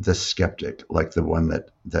toward the skeptic, like the one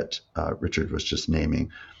that Richard was just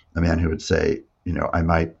naming, a man who would say, you know, I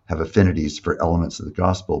might have affinities for elements of the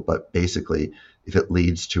gospel, but basically, if it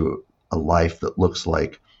leads to a life that looks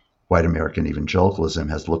like white American evangelicalism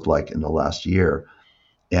has looked like in the last year,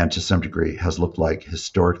 and to some degree has looked like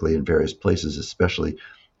historically in various places, especially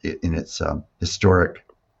in its historic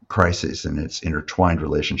crises and its intertwined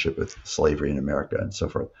relationship with slavery in America and so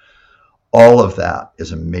forth. All of that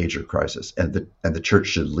is a major crisis, and the church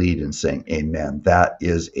should lead in saying, amen, that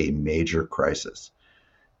is a major crisis.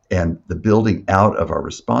 And the building out of our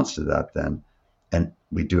response to that then, and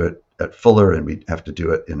we do it at Fuller and we have to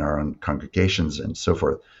do it in our own congregations and so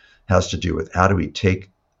forth, has to do with how do we take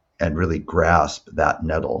and really grasp that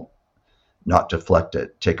nettle, not deflect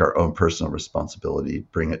it, take our own personal responsibility,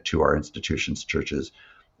 bring it to our institutions, churches,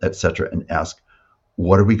 etc., and ask,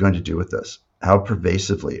 what are we going to do with this? How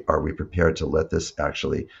pervasively are we prepared to let this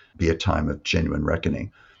actually be a time of genuine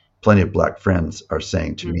reckoning? Plenty of Black friends are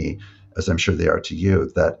saying to me, as I'm sure they are to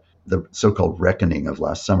you, that the so-called reckoning of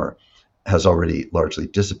last summer has already largely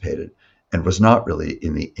dissipated and was not really,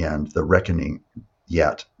 in the end, the reckoning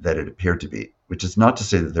yet that it appeared to be, which is not to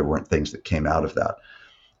say that there weren't things that came out of that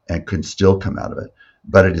and could still come out of it,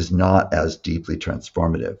 but it is not as deeply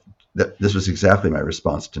transformative. This was exactly my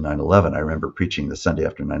response to 9/11. I remember preaching the Sunday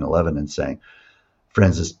after 9/11 and saying,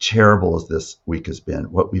 friends, as terrible as this week has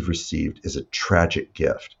been, what we've received is a tragic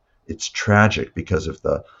gift. It's tragic because of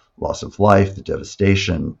the loss of life, the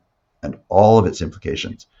devastation, and all of its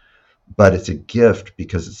implications. But it's a gift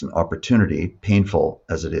because it's an opportunity, painful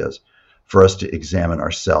as it is, for us to examine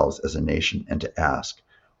ourselves as a nation and to ask,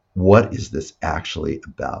 what is this actually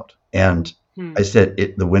about? And I said,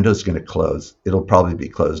 the window's going to close. It'll probably be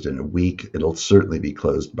closed in a week. It'll certainly be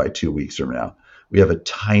closed by 2 weeks from now. We have a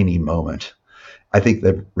tiny moment. I think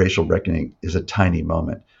the racial reckoning is a tiny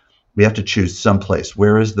moment. We have to choose some place.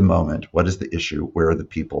 Where is the moment? What is the issue? Where are the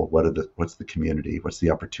people? What's the community? What's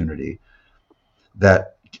the opportunity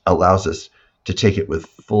that allows us to take it with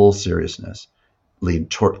full seriousness, leaning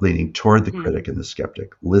toward the critic and the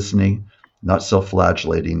skeptic, listening, not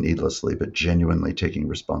self-flagellating needlessly, but genuinely taking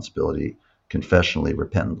responsibility, confessionally,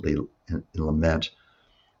 repentantly, in lament,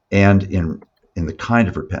 and in the kind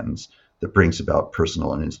of repentance that brings about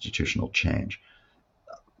personal and institutional change.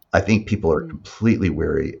 I think people are completely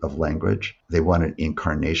weary of language. They want an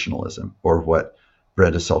incarnationalism, or what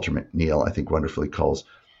Brenda Salter McNeil, I think, wonderfully calls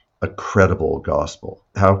a credible gospel.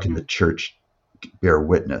 How can the church bear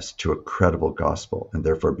witness to a credible gospel and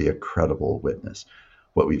therefore be a credible witness?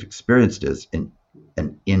 What we've experienced is an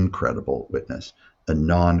incredible witness, a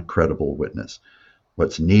non-credible witness.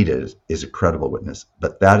 What's needed is a credible witness,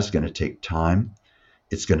 but that is going to take time.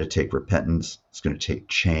 It's going to take repentance. It's going to take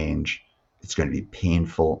change. It's going to be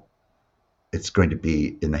painful. It's going to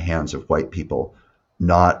be in the hands of white people,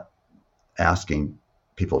 not asking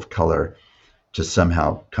people of color to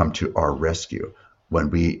somehow come to our rescue when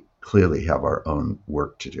we clearly have our own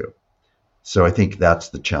work to do. So I think that's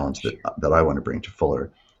the challenge that I want to bring to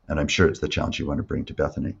Fuller, and I'm sure it's the challenge you want to bring to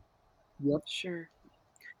Bethany. Yep. Sure.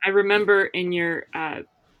 I remember in your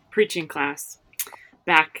preaching class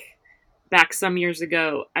back some years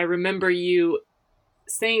ago, I remember you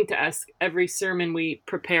saying to us every sermon we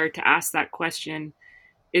prepare to ask that question,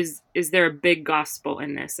 is there a big gospel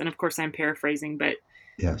in this? And of course I'm paraphrasing, but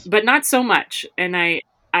yes, but not so much. And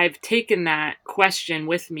I've taken that question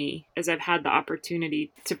with me as I've had the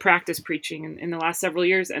opportunity to practice preaching in the last several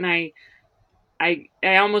years. And I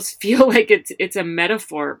almost feel like it's a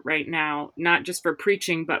metaphor right now, not just for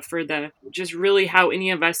preaching, but for just really how any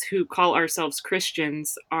of us who call ourselves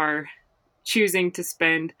Christians are choosing to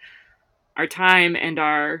spend our time and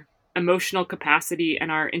our emotional capacity and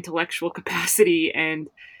our intellectual capacity, and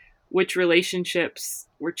which relationships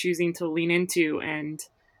we're choosing to lean into and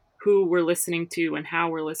who we're listening to and how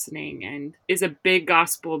we're listening, and is a big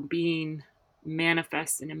gospel being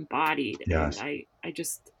manifest and embodied. Yes. And I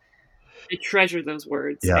treasure those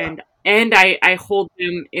words. Yeah. And I hold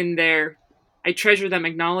them I treasure them,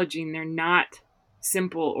 acknowledging they're not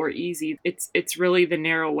simple or easy. It's really the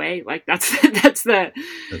narrow way. Like that's right.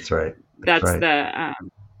 That's right.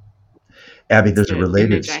 Abby, there's a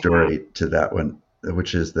related story to that one,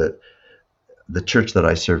 which is that the church that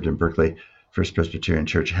I served in Berkeley, First Presbyterian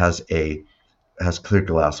Church, has clear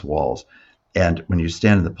glass walls. And when you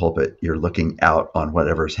stand in the pulpit, you're looking out on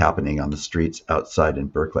whatever's happening on the streets outside in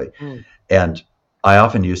Berkeley. And I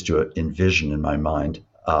often used to envision in my mind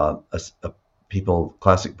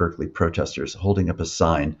classic Berkeley protesters holding up a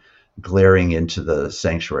sign, glaring into the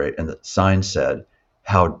sanctuary, and the sign said,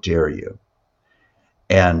 "How dare you?"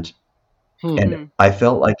 And I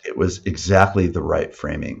felt like it was exactly the right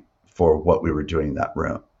framing for what we were doing in that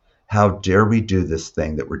room. How dare we do this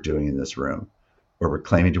thing that we're doing in this room, where we're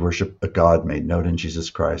claiming to worship a God made known in Jesus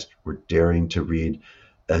Christ. We're daring to read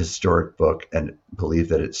a historic book and believe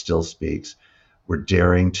that it still speaks. We're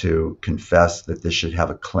daring to confess that this should have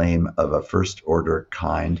a claim of a first order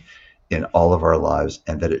kind in all of our lives,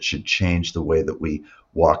 and that it should change the way that we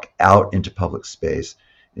walk out into public space,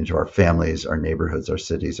 into our families, our neighborhoods, our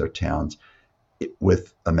cities, our towns,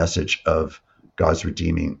 with a message of God's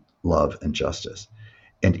redeeming love and justice.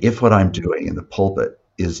 And if what I'm doing in the pulpit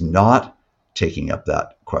is not taking up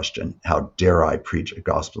that question, how dare I preach a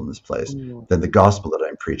gospel in this place, then the gospel that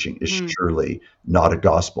I'm preaching is surely not a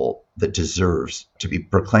gospel that deserves to be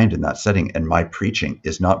proclaimed in that setting. And my preaching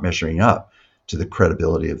is not measuring up to the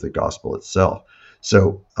credibility of the gospel itself.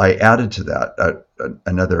 So I added to that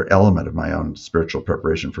another element of my own spiritual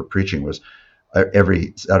preparation for preaching was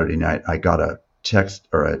every Saturday night, I got a text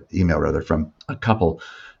or an email rather from a couple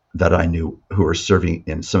that I knew who were serving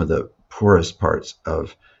in some of the poorest parts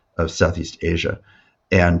of Southeast Asia.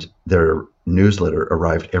 And their newsletter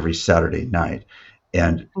arrived every Saturday night.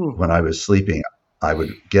 And when I was sleeping, I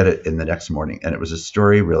would get it in the next morning. And it was a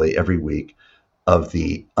story really every week of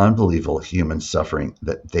the unbelievable human suffering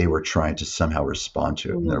that they were trying to somehow respond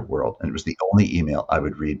to in their world. And it was the only email I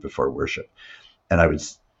would read before worship. And I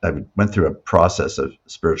went through a process of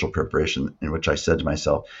spiritual preparation in which I said to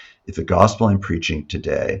myself, if the gospel I'm preaching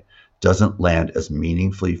today doesn't land as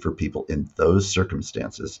meaningfully for people in those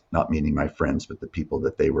circumstances, not meaning my friends, but the people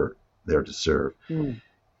that they were there to serve,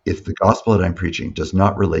 if the gospel that I'm preaching does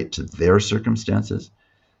not relate to their circumstances,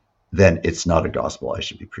 then it's not a gospel I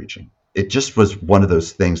should be preaching. It just was one of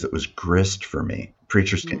those things that was grist for me.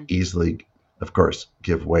 Preachers can easily, of course,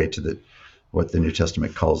 give way to what the New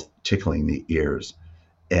Testament calls tickling the ears.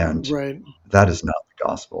 And that is not the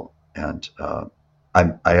gospel. And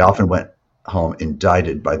I often went home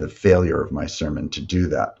indicted by the failure of my sermon to do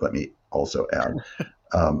that, let me also add.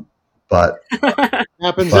 But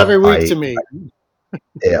happens every week to me.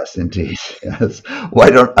 Yes, indeed. Yes. Why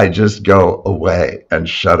don't I just go away and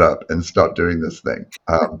shut up and stop doing this thing?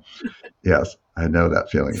 Yes, I know that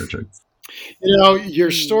feeling, Richard.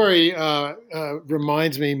 Your story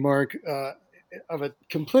reminds me, Mark, of a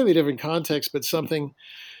completely different context, but something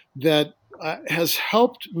that has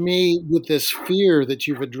helped me with this fear that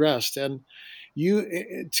you've addressed. And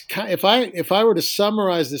if I were to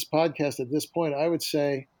summarize this podcast at this point, I would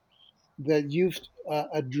say that you've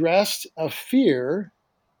addressed a fear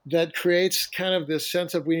that creates kind of this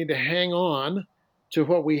sense of we need to hang on to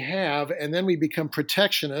what we have, and then we become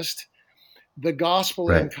protectionist. The gospel,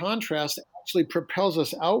 in contrast, actually propels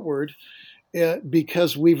us outward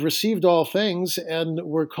because we've received all things and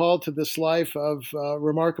we're called to this life of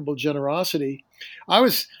remarkable generosity. I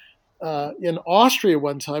was in Austria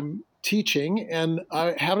one time teaching, and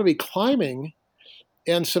I happened to be climbing,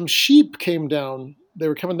 and some sheep came down. They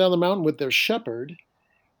were coming down the mountain with their shepherd,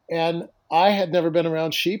 and I had never been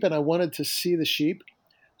around sheep, and I wanted to see the sheep.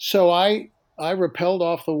 So I rappelled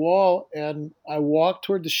off the wall, and I walked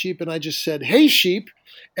toward the sheep, and I just said, "Hey, sheep,"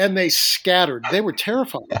 and they scattered. They were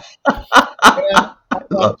terrified. And I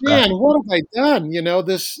thought, man, what have I done?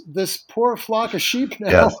 This poor flock of sheep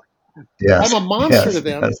now. Yes. I'm a monster to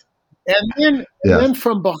them. Yes. And then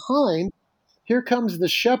from behind, here comes the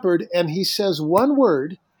shepherd, and he says one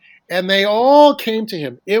word, and they all came to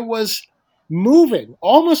him. It was moving,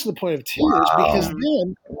 almost to the point of tears, because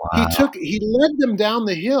then he led them down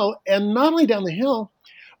the hill, and not only down the hill,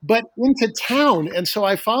 but into town. And so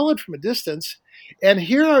I followed from a distance, and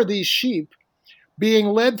here are these sheep being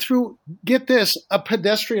led through, get this, a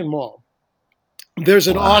pedestrian mall. There's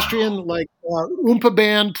an Austrian Oompa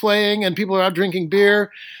band playing, and people are out drinking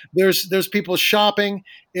beer. There's people shopping.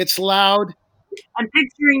 It's loud. I'm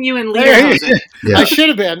picturing you in Lederhosen. I should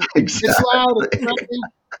have been. Exactly. It's loud. It's nothing.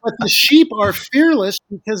 But the sheep are fearless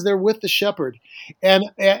because they're with the shepherd. And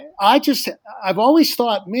I've always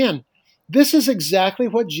thought, man, this is exactly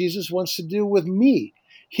what Jesus wants to do with me.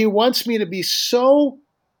 He wants me to be so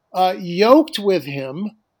yoked with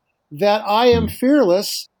him that I am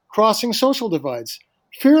fearless crossing social divides,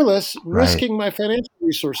 fearless risking my financial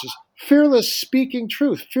resources, fearless speaking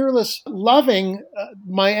truth, fearless loving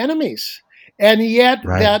my enemies. And yet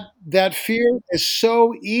that fear is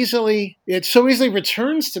so easily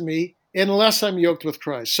returns to me unless I'm yoked with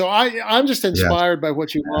Christ. So I'm just inspired by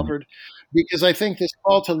what you've offered, because I think this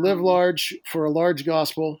call to live large for a large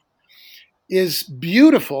gospel is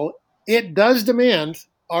beautiful. It does demand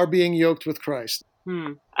our being yoked with Christ.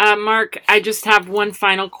 Mark, I just have one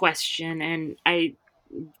final question, and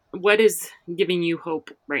what is giving you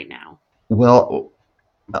hope right now? Well,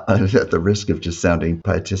 at the risk of just sounding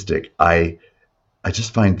pietistic, I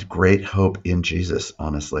just find great hope in Jesus,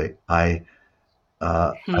 honestly. I've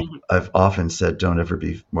often said, don't ever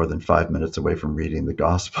be more than 5 minutes away from reading the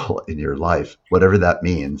gospel in your life, whatever that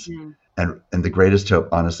means. And the greatest hope,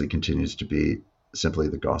 honestly, continues to be simply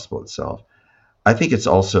the gospel itself. I think it's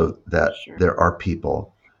also that there are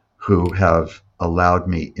people who have allowed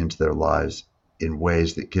me into their lives in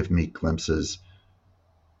ways that give me glimpses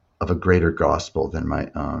of a greater gospel than my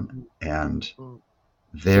own. And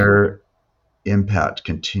their impact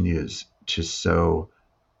continues to so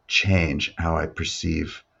change how I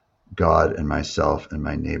perceive God and myself and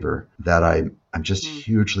my neighbor that I'm just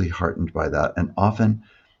hugely heartened by that. And often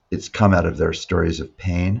it's come out of their stories of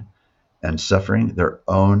pain and suffering, their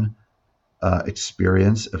own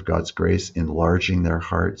experience of God's grace enlarging their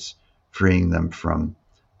hearts, freeing them from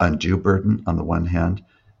undue burden on the one hand,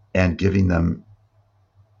 and giving them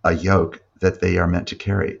a yoke that they are meant to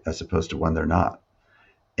carry as opposed to one they're not.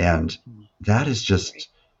 And that is just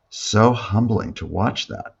so humbling to watch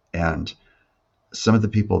that. And some of the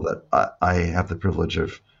people that I have the privilege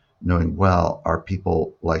of knowing well are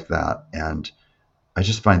people like that. And I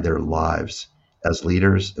just find their lives as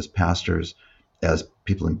leaders, as pastors, as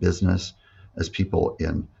people in business, as people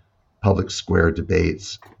in public square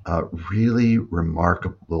debates, really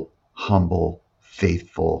remarkable, humble,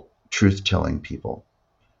 faithful, truth-telling people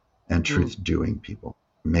and truth-doing people.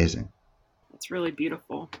 Amazing. It's really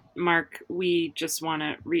beautiful. Mark, we just want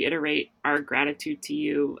to reiterate our gratitude to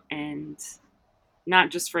you, and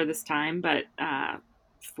not just for this time, but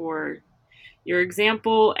for your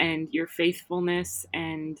example and your faithfulness,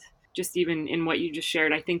 and just even in what you just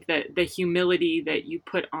shared. I think that the humility that you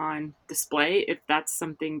put on display, if that's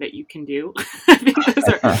something that you can do, I think those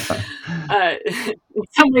are in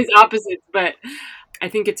some ways opposites, but I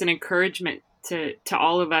think it's an encouragement to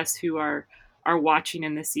all of us who are watching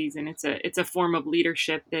in this season. It's a form of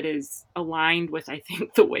leadership that is aligned with, I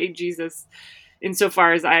think, the way Jesus,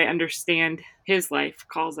 insofar as I understand his life,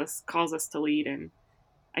 calls us to lead. And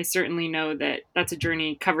I certainly know that that's a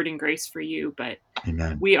journey covered in grace for you, but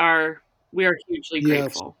Amen. we are hugely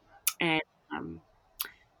grateful. And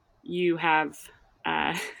you have,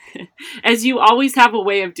 as you always have a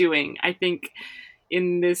way of doing, I think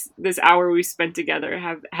in this hour we spent together,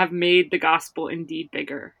 have made the gospel indeed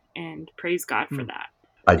bigger. And praise God for that.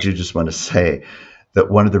 I do just want to say that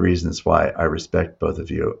one of the reasons why I respect both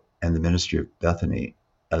of you and the ministry of Bethany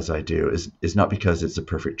as I do is not because it's a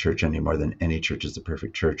perfect church any more than any church is a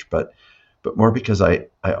perfect church, but more because I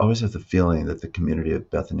always have the feeling that the community of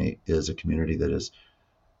Bethany is a community that is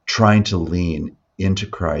trying to lean into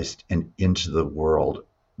Christ and into the world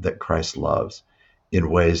that Christ loves in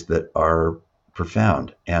ways that are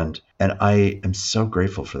profound. And I am so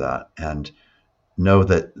grateful for that, and know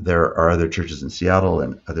that there are other churches in Seattle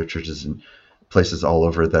and other churches in places all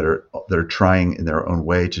over that are trying in their own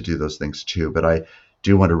way to do those things too. But I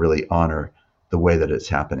do want to really honor the way that it's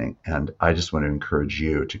happening. And I just want to encourage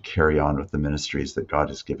you to carry on with the ministries that God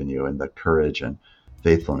has given you and the courage and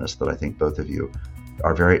faithfulness that I think both of you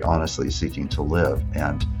are very honestly seeking to live.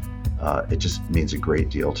 And it just means a great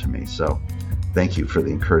deal to me. So thank you for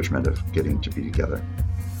the encouragement of getting to be together.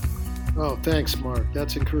 Oh, thanks, Mark.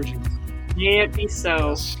 That's encouraging. May it be so.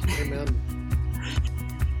 Yes. Amen.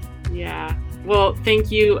 Yeah. Well, thank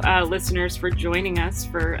you, listeners, for joining us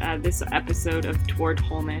for this episode of Toward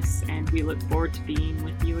Wholeness, and we look forward to being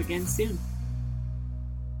with you again soon.